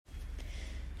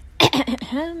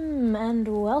And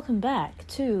welcome back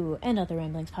to another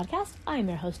Ramblings podcast. I'm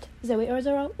your host, Zoe or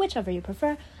Zoro, whichever you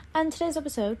prefer, and today's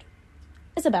episode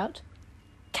is about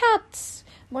cats.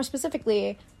 More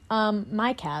specifically,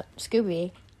 my cat,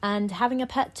 Scooby, and having a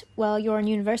pet while you're in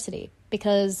university,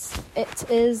 because it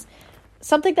is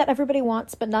something that everybody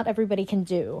wants, but not everybody can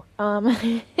do.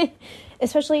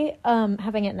 Especially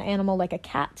having an animal like a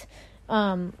cat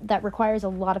that requires a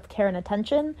lot of care and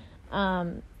attention.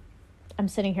 I'm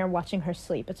sitting here watching her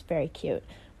sleep. It's very cute.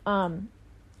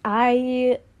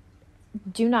 I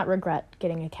do not regret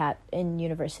getting a cat in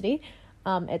university.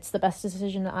 It's the best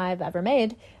decision I've ever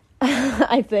made,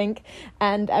 I think,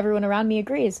 and everyone around me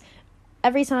agrees.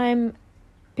 Every time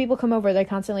people come over, they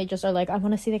constantly just are like, I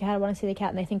want to see the cat,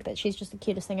 and they think that she's just the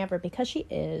cutest thing ever, because she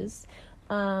is.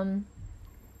 But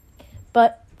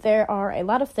there are a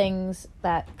lot of things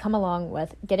that come along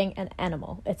with getting an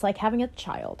animal. It's like having a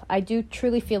child. I do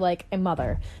truly feel like a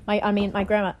mother. My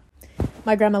grandma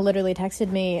literally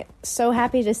texted me, so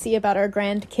happy to see about our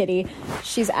grand kitty.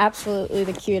 She's absolutely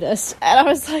the cutest. And I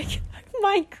was like,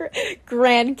 my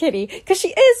grand kitty, because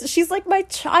she's like my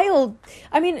child.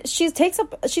 I mean, she's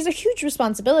a huge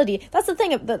responsibility. That's the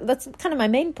thing. That's kind of my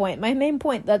main point. My main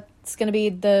point that's going to be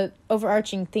the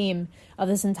overarching theme of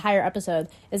this entire episode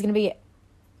is going to be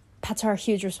pets are a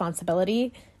huge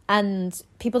responsibility, and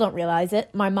people don't realize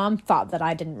it. My mom thought that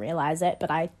I didn't realize it,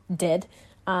 but I did.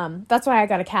 That's why I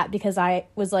got a cat, because I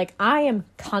was like, I am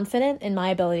confident in my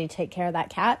ability to take care of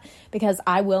that cat, because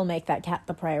I will make that cat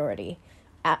the priority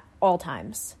at all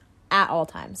times.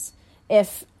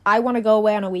 If I want to go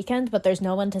away on a weekend, but there's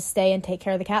no one to stay and take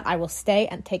care of the cat, I will stay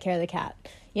and take care of the cat.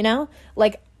 You know?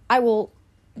 Like, I will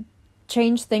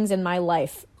change things in my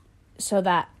life so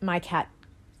that my cat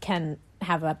can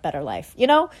have a better life, you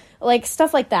know, like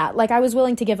stuff like that. Like, I was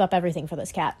willing to give up everything for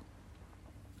this cat.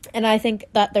 And I think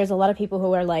that there's a lot of people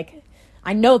who are like,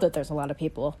 I know that there's a lot of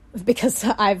people, because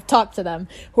I've talked to them,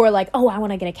 who are like, oh, I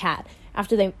want to get a cat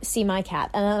after they see my cat.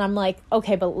 And then I'm like,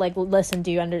 okay, but like, listen,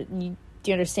 do you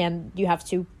understand you have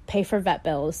to pay for vet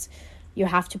bills, you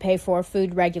have to pay for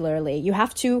food regularly, you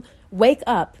have to wake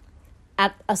up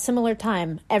at a similar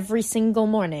time every single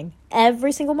morning,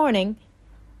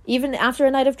 even after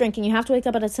a night of drinking, you have to wake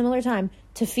up at a similar time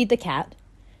to feed the cat.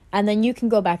 And then you can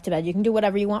go back to bed. You can do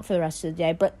whatever you want for the rest of the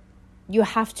day. But you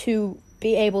have to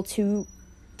be able to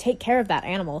take care of that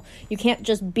animal. You can't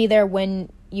just be there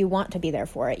when you want to be there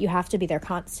for it. You have to be there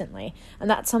constantly. And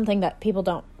that's something that people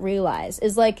don't realize.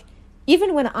 Is like,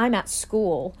 even when I'm at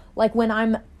school, like when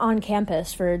I'm on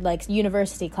campus for like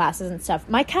university classes and stuff,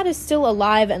 my cat is still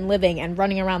alive and living and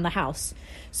running around the house.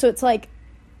 So it's like,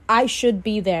 I should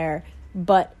be there,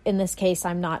 but in this case,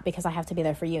 I'm not, because I have to be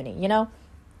there for uni, you know?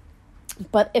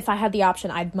 But if I had the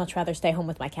option, I'd much rather stay home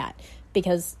with my cat,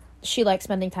 because she likes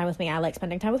spending time with me. I like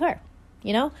spending time with her,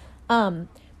 you know?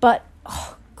 But,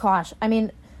 oh, gosh, I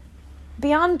mean,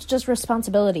 beyond just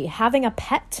responsibility, having a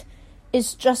pet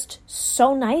is just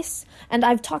so nice. And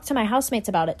I've talked to my housemates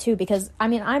about it too, because I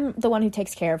mean, I'm the one who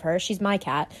takes care of her. She's my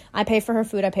cat. I pay for her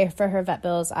food. I pay for her vet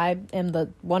bills. I am the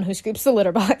one who scoops the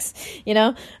litter box, you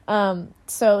know?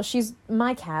 So she's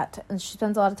my cat, and she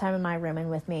spends a lot of time in my room and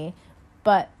with me,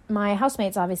 but my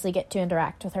housemates obviously get to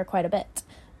interact with her quite a bit.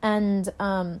 And,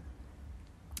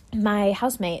 my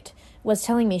housemate was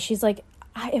telling me, she's like,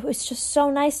 it was just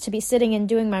so nice to be sitting and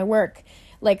doing my work,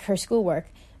 like her schoolwork,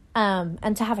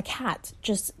 and to have a cat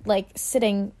just like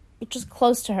sitting just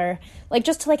close to her, like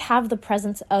just to like have the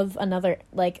presence of another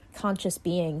like conscious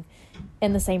being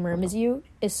in the same room as you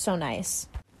is so nice.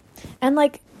 And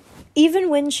like, even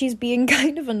when she's being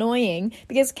kind of annoying,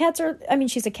 because cats are, I mean,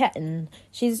 she's a kitten,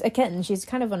 she's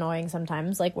kind of annoying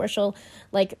sometimes, like where she'll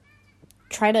like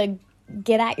try to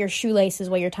get at your shoelaces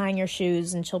while you're tying your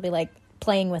shoes, and she'll be like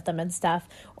playing with them and stuff,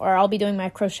 or I'll be doing my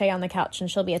crochet on the couch and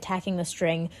she'll be attacking the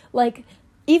string. Like,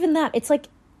 even that, it's like,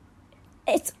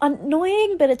 it's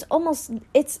annoying, but it's almost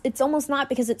not,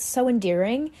 because it's so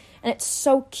endearing and it's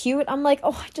so cute. I'm like,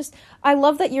 oh, I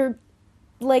love that you're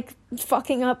like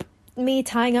fucking up me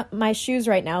tying up my shoes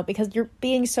right now, because you're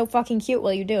being so fucking cute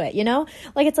while you do it, you know?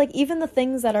 Like, it's like, even the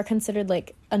things that are considered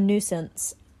like a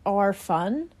nuisance are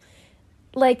fun.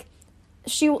 Like,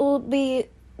 she will be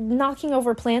knocking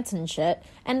over plants and shit,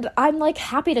 and I'm like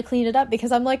happy to clean it up,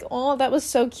 because I'm like, oh, that was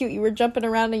so cute, you were jumping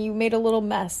around and you made a little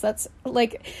mess. That's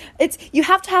like, you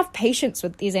have to have patience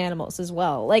with these animals as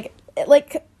well. Like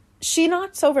she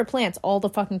knocks over plants all the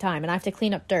fucking time, and I have to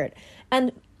clean up dirt,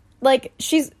 and like,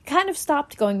 she's kind of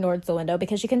stopped going towards the window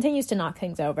because she continues to knock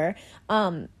things over.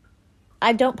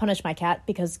 I don't punish my cat,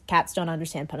 because cats don't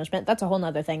understand punishment. That's a whole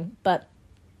nother thing. But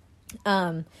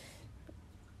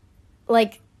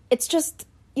like, it's just,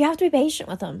 you have to be patient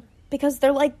with them. because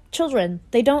they're like children.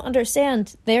 They don't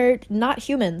understand. They're not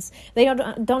humans. They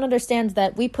don't understand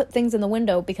that we put things in the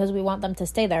window because we want them to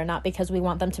stay there, not because we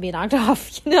want them to be knocked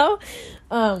off, you know?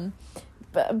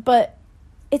 But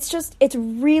it's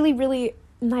really, really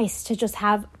nice to just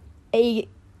have a,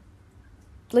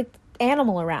 like,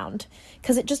 animal around,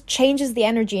 because it just changes the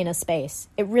energy in a space.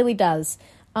 It really does.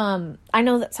 I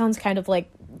know that sounds kind of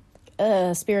like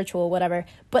spiritual, whatever,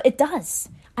 but it does.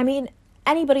 I mean,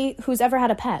 anybody who's ever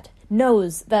had a pet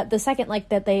knows that the second, like,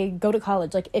 that they go to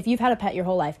college, like, if you've had a pet your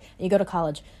whole life and you go to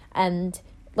college, and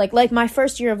like my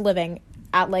first year of living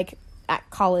at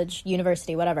college,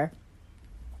 university, whatever,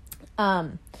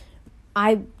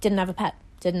 I didn't have a pet.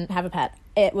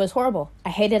 It was horrible. I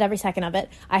hated every second of it.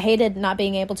 I hated not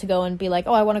being able to go and be like,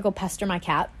 oh, I want to go pester my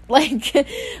cat.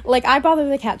 Like I bother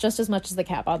the cat just as much as the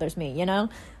cat bothers me, you know?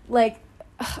 Like,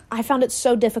 I found it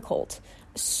so difficult.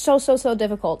 So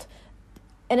difficult.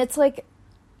 And it's like,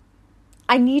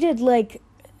 I needed I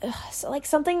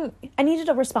needed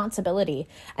a responsibility.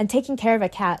 And taking care of a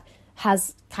cat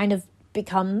has kind of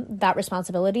become that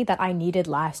responsibility that I needed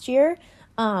last year.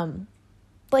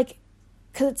 Because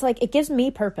it's like, it gives me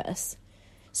purpose.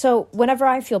 So whenever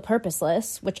I feel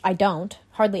purposeless, which I don't,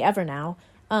 hardly ever now,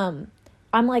 I'm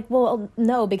like, well,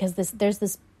 no, because there's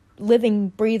this living,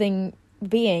 breathing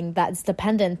being that's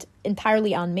dependent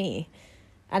entirely on me.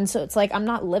 And so it's like, I'm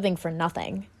not living for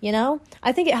nothing, you know?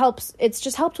 I think it helps. It's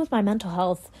just helped with my mental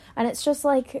health. And it's just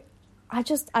like, I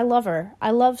love her.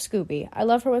 I love Scooby. I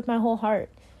love her with my whole heart.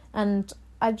 And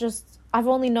I've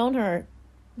only known her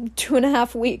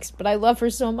 2.5 weeks, but I love her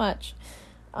so much.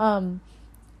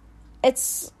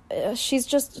 She's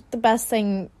just the best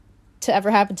thing to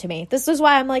ever happen to me. This is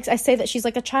why I say that she's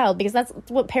like a child, because that's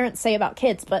what parents say about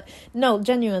kids. But no,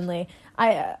 genuinely,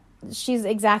 she's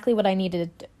exactly what I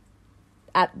needed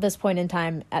at this point in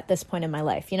time, at this point in my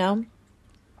life, you know?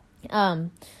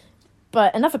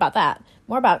 But enough about that.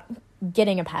 More about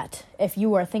getting a pet. If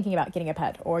you are thinking about getting a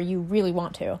pet, or you really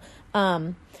want to.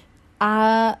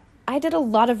 I did a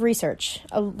lot of research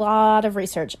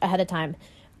ahead of time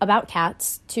about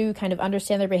cats to kind of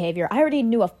understand their behavior. I already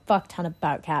knew a fuck ton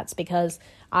about cats because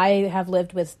I have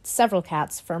lived with several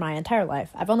cats for my entire life.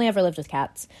 I've only ever lived with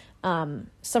cats, some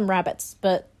rabbits,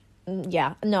 but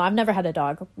yeah, no, I've never had a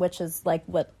dog, which is like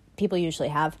what people usually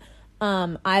have.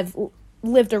 I've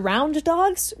lived around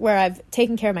dogs where I've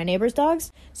taken care of my neighbor's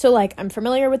dogs. So like, I'm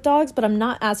familiar with dogs, but I'm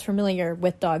not as familiar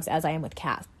with dogs as I am with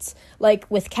cats. Like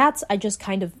with cats, I just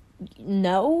kind of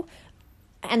know,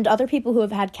 and other people who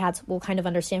have had cats will kind of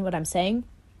understand what I'm saying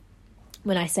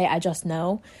when I say I just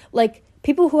know. Like,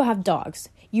 people who have dogs,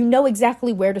 you know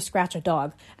exactly where to scratch a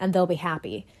dog and they'll be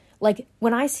happy. Like,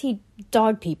 when I see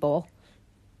dog people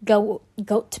go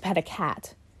to pet a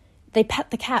cat, they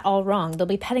pet the cat all wrong. They'll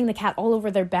be petting the cat all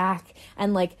over their back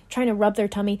and like trying to rub their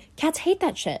tummy. Cats hate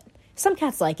that shit. Some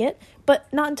cats like it,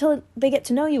 but not until they get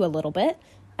to know you a little bit.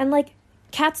 And like,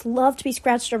 cats love to be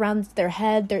scratched around their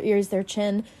head, their ears, their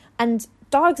chin, and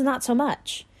dogs not so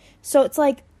much. So it's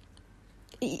like,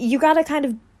 you gotta kind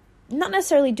of not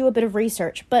necessarily do a bit of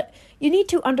research, but you need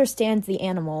to understand the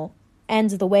animal and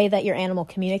the way that your animal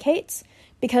communicates.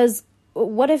 Because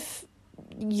what if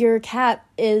your cat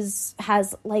has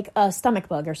like a stomach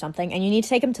bug or something, and you need to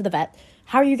take him to the vet?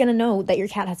 How are you going to know that your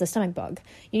cat has a stomach bug?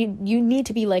 You need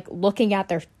to be like looking at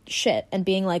their shit and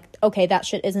being like, okay, that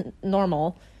shit isn't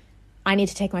normal. I need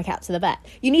to take my cat to the vet.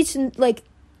 You need to like,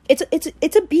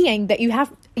 it's a being that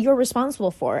you're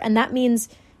responsible for, and that means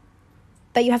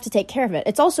that you have to take care of it.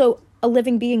 It's also a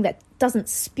living being that doesn't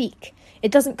speak.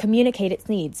 It doesn't communicate its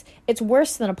needs. It's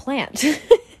worse than a plant.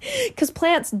 Because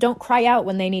plants don't cry out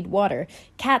when they need water.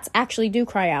 Cats actually do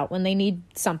cry out when they need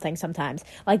something sometimes.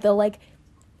 Like, they'll, like,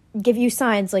 give you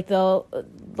signs. Like, they'll,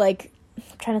 like,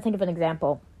 I'm trying to think of an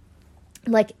example.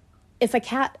 Like, if a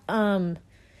cat,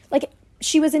 like,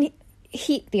 she was in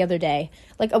heat the other day,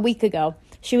 like, a week ago.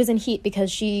 She was in heat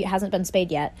because she hasn't been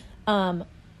spayed yet.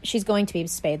 She's going to be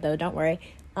spayed, though, don't worry.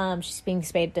 She's being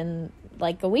spayed in,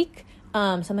 like, a week,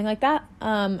 something like that.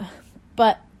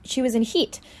 But she was in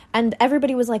heat, and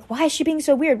everybody was like, why is she being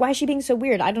so weird? Why is she being so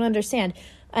weird? I don't understand.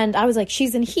 And I was like,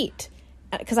 she's in heat,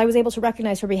 because I was able to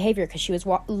recognize her behavior, because she was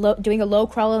doing a low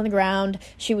crawl on the ground.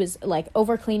 She was, like,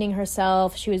 over cleaning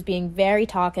herself. She was being very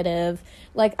talkative.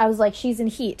 Like, I was like, she's in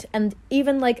heat. And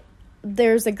even, like,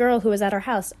 there's a girl who was at our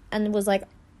house and was like,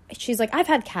 she's like, I've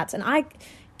had cats, and I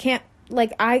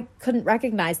couldn't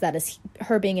recognize that as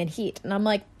her being in heat. And I'm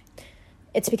like,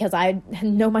 it's because I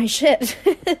know my shit.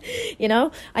 You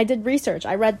know, I did research.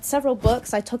 I read several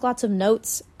books. I took lots of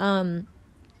notes. I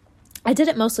did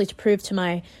it mostly to prove to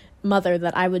my mother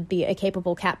that I would be a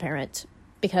capable cat parent,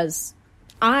 because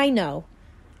I know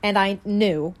And I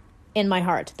knew in my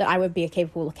heart that I would be a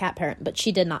capable cat parent, but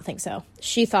she did not think so.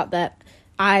 She thought that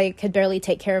I could barely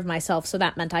take care of myself, so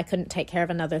that meant I couldn't take care of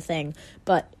another thing.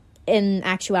 But in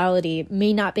actuality,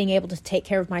 me not being able to take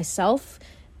care of myself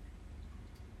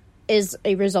is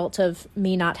a result of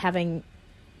me not having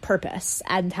purpose,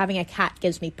 and having a cat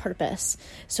gives me purpose.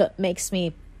 So it makes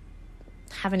me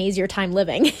have an easier time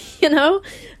living, you know?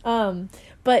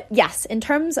 But yes, in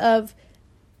terms of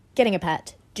getting a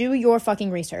pet, do your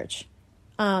fucking research.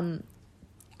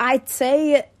 I'd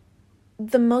say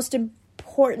the most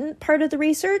important part of the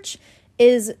research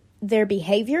is their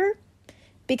behavior,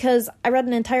 because I read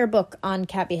an entire book on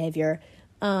cat behavior,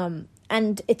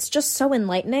 and it's just so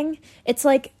enlightening. It's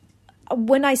like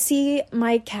when I see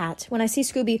my cat, when I see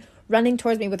Scooby running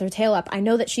towards me with her tail up, I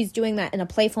know that she's doing that in a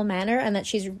playful manner, and that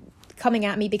she's coming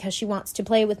at me because she wants to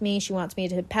play with me. She wants me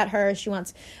to pet her. She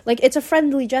wants, like, it's a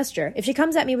friendly gesture. If she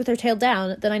comes at me with her tail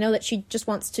down, then I know that she just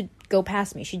wants to go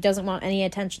past me. She doesn't want any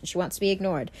attention. She wants to be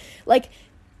ignored. Like,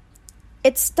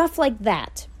 it's stuff like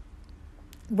that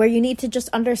where you need to just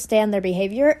understand their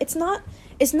behavior. It's not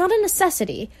a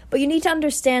necessity, but you need to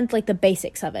understand, like, the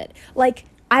basics of it. Like,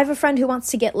 I have a friend who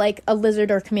wants to get, like, a lizard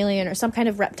or chameleon or some kind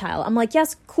of reptile. I'm like,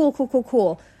 yes,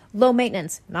 cool. Low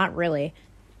maintenance. Not really.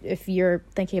 If you're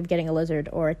thinking of getting a lizard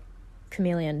or a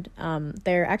chameleon,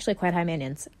 they're actually quite high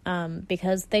maintenance,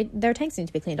 because their tanks need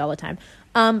to be cleaned all the time.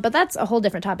 But that's a whole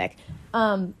different topic.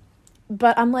 But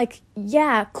I'm like,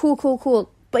 yeah,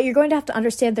 cool. But you're going to have to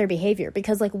understand their behavior,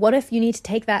 because, like, what if you need to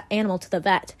take that animal to the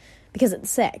vet because it's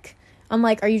sick? I'm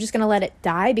like, are you just going to let it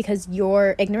die because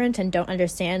you're ignorant and don't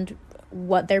understand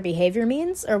what their behavior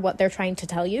means or what they're trying to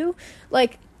tell you?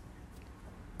 Like,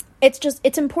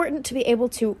 it's important to be able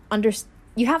to understand.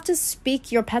 You have to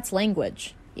speak your pet's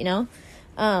language, you know?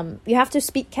 You have to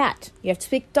speak cat. You have to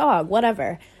speak dog,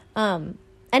 whatever.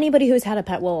 Anybody who's had a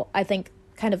pet will, I think,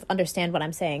 kind of understand what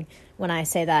I'm saying when I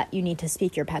say that you need to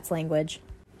speak your pet's language.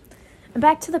 And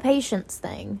back to the patience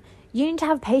thing. You need to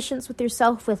have patience with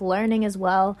yourself with learning as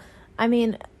well. I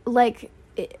mean, like,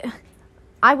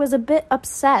 I was a bit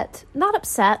upset. Not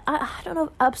upset. I don't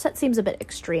know. Upset seems a bit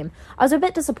extreme. I was a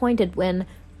bit disappointed when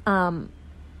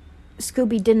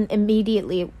Scooby didn't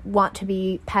immediately want to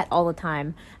be pet all the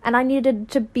time. And I needed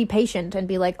to be patient and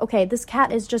be like, okay, this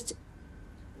cat has just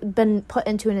been put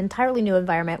into an entirely new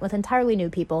environment with entirely new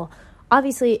people.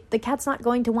 Obviously, the cat's not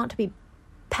going to want to be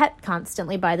pet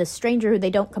constantly by this stranger who they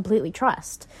don't completely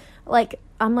trust. Like,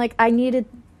 I'm like, I needed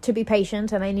to be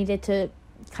patient, and I needed to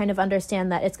kind of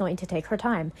understand that it's going to take her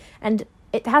time. And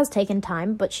it has taken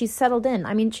time, but she's settled in.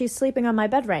 I mean, she's sleeping on my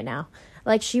bed right now.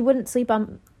 Like, she wouldn't sleep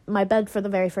on my bed for the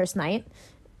very first night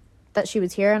that she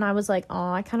was here, and I was like,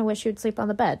 oh, I kind of wish she would sleep on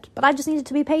the bed. But I just needed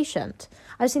to be patient.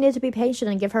 I just needed to be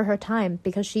patient and give her time,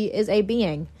 because she is a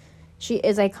being. She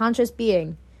is a conscious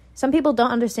being. Some people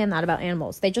don't understand that about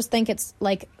animals. They just think it's,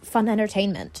 like, fun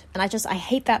entertainment. And I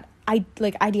hate that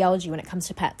ideology when it comes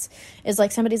to pets. It's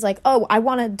like somebody's like, oh, I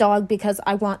want a dog because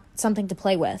I want something to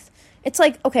play with. It's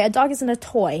like, okay, a dog isn't a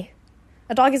toy.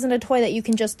 A dog isn't a toy that you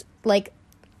can just, like,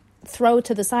 throw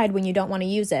to the side when you don't want to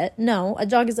use it. No, a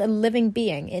dog is a living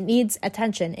being. It needs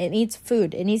attention. It needs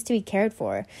food. It needs to be cared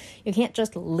for. You can't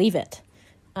just leave it.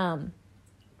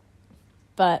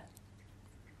 But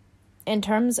in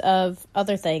terms of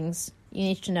other things you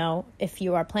need to know if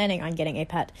you are planning on getting a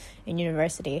pet in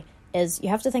university is you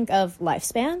have to think of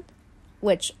lifespan,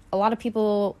 which a lot of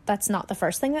people, that's not the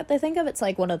first thing that they think of. It's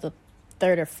like one of the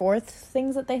third or fourth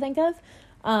things that they think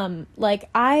of. Like,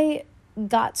 I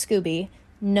got Scooby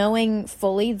knowing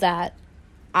fully that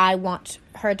I want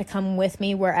her to come with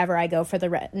me wherever I go for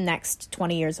the next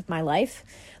 20 years of my life.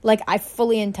 Like, I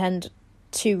fully intend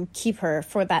to keep her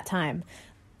for that time.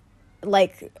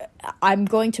 Like, I'm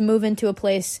going to move into a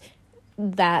place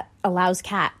that allows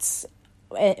cats,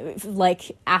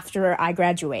 like, after I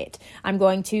graduate. I'm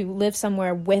going to live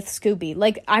somewhere with Scooby.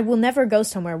 Like, I will never go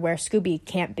somewhere where Scooby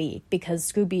can't be,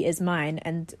 because Scooby is mine,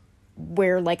 and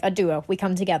we're like a duo. We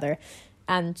come together.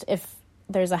 And if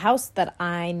there's a house that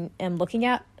I am looking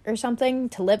at or something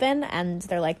to live in, and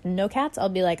they're like, no cats, I'll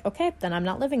be like, okay, then I'm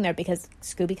not living there, because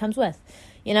Scooby comes with,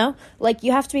 you know? Like,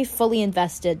 you have to be fully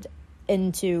invested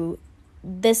into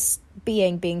this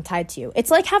being tied to you. It's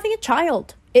like having a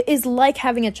child. It is like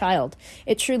having a child.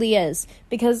 It truly is,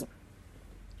 because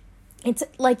it's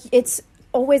like, it's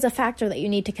always a factor that you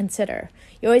need to consider.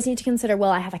 You always need to consider, well,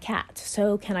 I have a cat,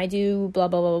 so can I do blah,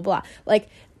 blah, blah, blah, blah. Like,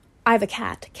 I have a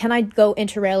cat. Can I go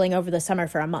interrailing over the summer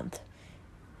for a month?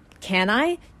 Can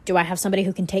I? Do I have somebody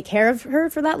who can take care of her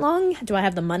for that long? Do I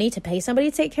have the money to pay somebody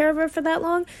to take care of her for that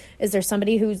long? Is there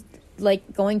somebody who's,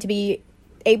 like, going to be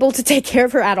able to take care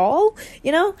of her at all?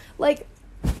 You know? Like,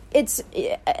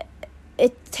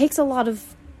 it takes a lot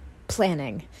of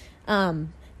planning.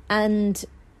 And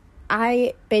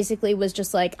I basically was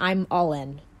just like, I'm all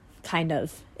in, kind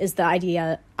of, is the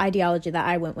ideology that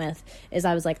I went with, is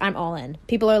I was like, I'm all in.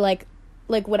 People are like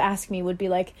would ask me, would be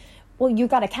like, well, you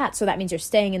got a cat, so that means you're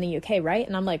staying in the UK, right?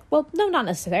 And I'm like, well, no, not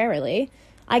necessarily.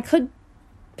 I could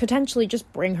potentially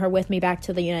just bring her with me back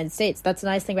to the United States. That's the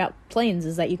nice thing about planes,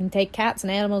 is that you can take cats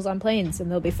and animals on planes and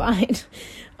they'll be fine.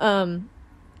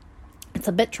 It's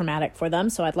a bit traumatic for them,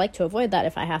 so I'd like to avoid that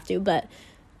if I have to, but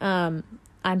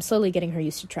I'm slowly getting her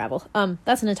used to travel.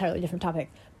 That's an entirely different topic.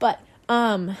 But,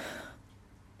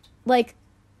 like,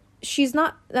 she's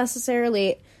not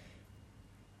necessarily,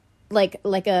 like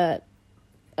a,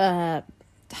 I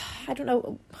don't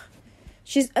know,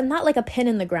 she's not like a pin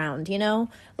in the ground, you know?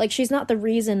 Like, she's not the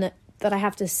reason that I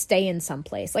have to stay in some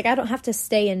place. Like, I don't have to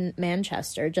stay in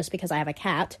Manchester just because I have a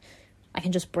cat. I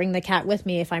can just bring the cat with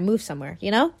me if I move somewhere, you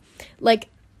know? Like,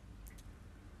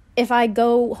 if I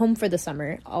go home for the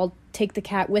summer, I'll take the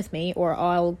cat with me, or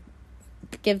I'll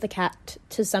give the cat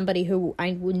to somebody who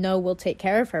I know will take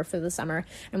care of her for the summer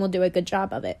and will do a good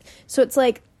job of it. So it's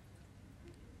like,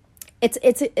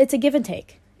 it's a give and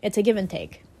take. It's a give and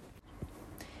take.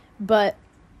 But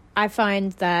I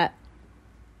find that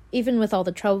even with all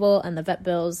the trouble and the vet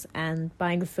bills and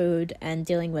buying food and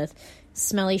dealing with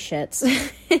smelly shits,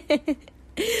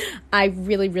 I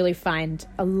really, really find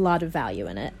a lot of value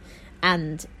in it.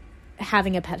 And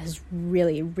having a pet has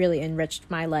really, really enriched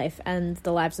my life and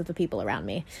the lives of the people around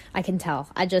me. I can tell.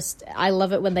 I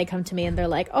love it when they come to me and they're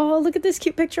like, oh, look at this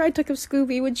cute picture I took of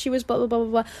Scooby when she was blah, blah, blah, blah,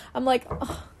 blah. I'm like,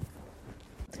 oh,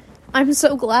 I'm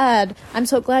so glad. I'm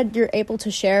so glad you're able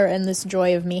to share in this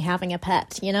joy of me having a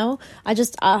pet, you know?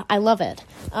 I love it.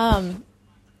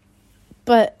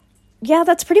 But yeah,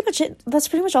 that's pretty much it. That's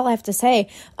pretty much all I have to say.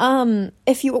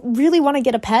 If you really want to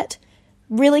get a pet,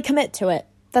 really commit to it.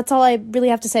 That's all I really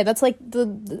have to say. That's like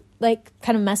the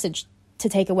kind of message to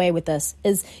take away with this,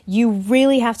 is you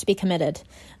really have to be committed,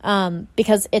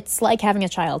 because it's like having a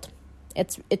child.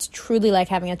 It's truly like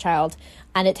having a child,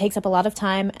 and it takes up a lot of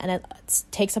time, and it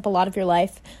takes up a lot of your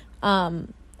life,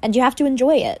 and you have to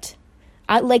enjoy it.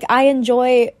 I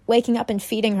enjoy waking up and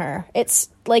feeding her. It's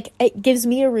like, it gives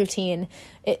me a routine.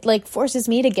 It like forces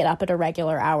me to get up at a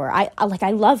regular hour. I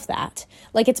love that.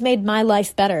 Like, it's made my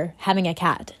life better having a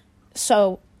cat.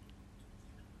 So,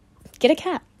 get a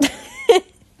cat.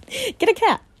 Get a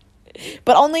cat.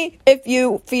 But only if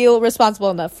you feel responsible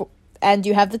enough and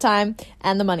you have the time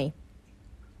and the money.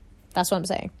 That's what I'm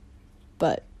saying.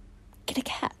 But get a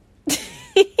cat.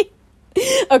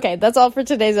 Okay, that's all for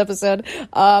today's episode.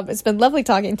 It's been lovely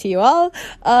talking to you all.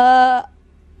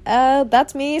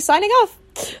 That's me signing off.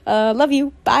 Love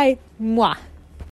you. Bye. Mwah.